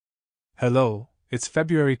Hello, it's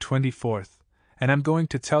February 24th, and I'm going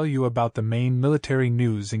to tell you about the main military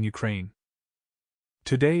news in Ukraine.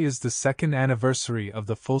 Today is the second anniversary of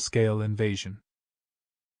the full-scale invasion.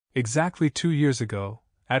 Exactly 2 years ago,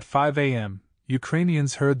 at 5 a.m.,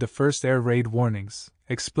 Ukrainians heard the first air raid warnings,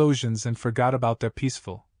 explosions, and forgot about their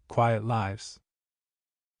peaceful, quiet lives.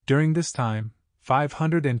 During this time,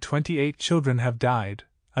 528 children have died,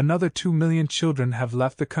 another 2 million children have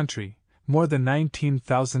left the country, more than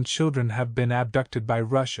 19,000 children have been abducted by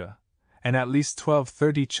Russia, and at least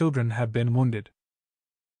 1,230 children have been wounded.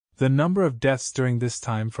 The number of deaths during this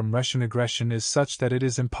time from Russian aggression is such that it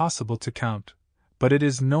is impossible to count, but it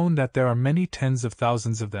is known that there are many tens of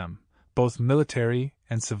thousands of them, both military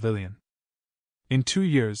and civilian. In 2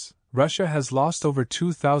 years, Russia has lost over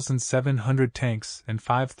 2,700 tanks and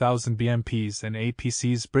 5,000 BMPs and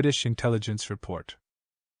APCs, British intelligence report.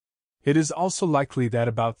 It is also likely that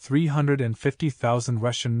about 350,000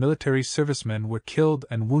 Russian military servicemen were killed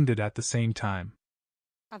and wounded at the same time.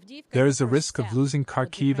 There is a risk of losing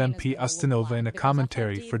Kharkiv. MP Ustinova in a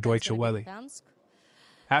commentary for Deutsche Welle.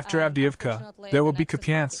 After Avdiivka, there will be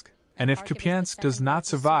Kupiansk, and if Kupiansk does not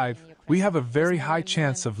survive, we have a very high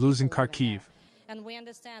chance of losing Kharkiv,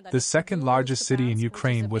 the second largest city in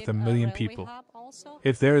Ukraine with 1 million people.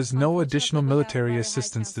 If there is no additional military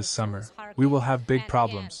assistance this summer, we will have big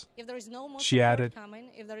problems. She added,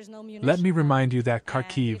 "Let me remind you that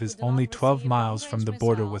Kharkiv is only 12 miles from the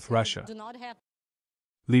border with Russia."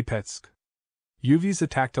 Lipetsk. UVs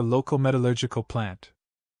attacked a local metallurgical plant.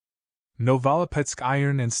 Novolipetsk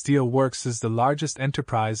Iron and Steel Works is the largest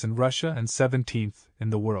enterprise in Russia and 17th in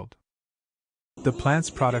the world. The plant's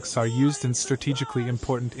products are used in strategically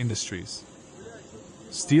important industries.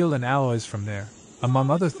 Steel and alloys from there, among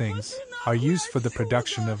other things, are used for the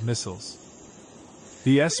production of missiles.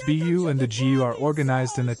 The SBU and the GU are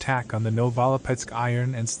organized in attack on the Novolipetsk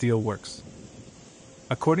Iron and Steel Works.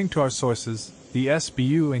 According to our sources, the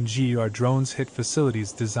SBU and GU are drones hit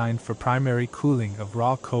facilities designed for primary cooling of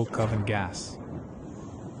raw coke oven gas.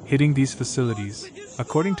 Hitting these facilities,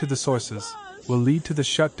 according to the sources, will lead to the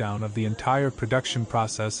shutdown of the entire production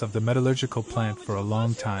process of the metallurgical plant for a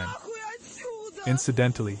long time.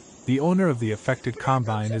 Incidentally, the owner of the affected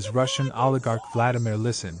combine is Russian oligarch Vladimir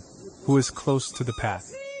Lysin, who is close to the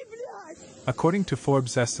path. According to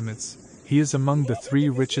Forbes estimates, he is among the 3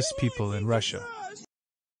 richest people in Russia.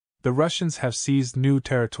 The Russians have seized new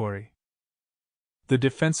territory. The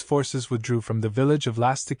defense forces withdrew from the village of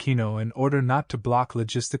Lastikino in order not to block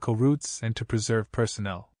logistical routes and to preserve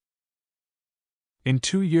personnel. In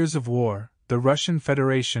 2 years of war, the Russian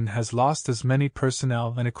Federation has lost as many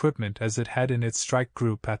personnel and equipment as it had in its strike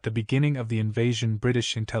group at the beginning of the invasion,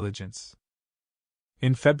 British intelligence.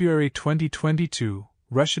 In February 2022,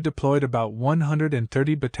 Russia deployed about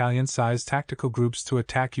 130 battalion-sized tactical groups to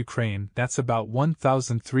attack Ukraine. That's about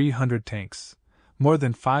 1,300 tanks, more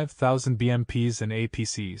than 5,000 BMPs and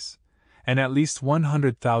APCs, and at least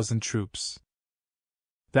 100,000 troops.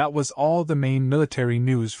 That was all the main military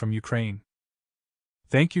news from Ukraine.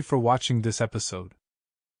 Thank you for watching this episode.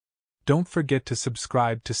 Don't forget to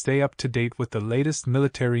subscribe to stay up to date with the latest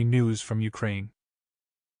military news from Ukraine.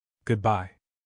 Goodbye.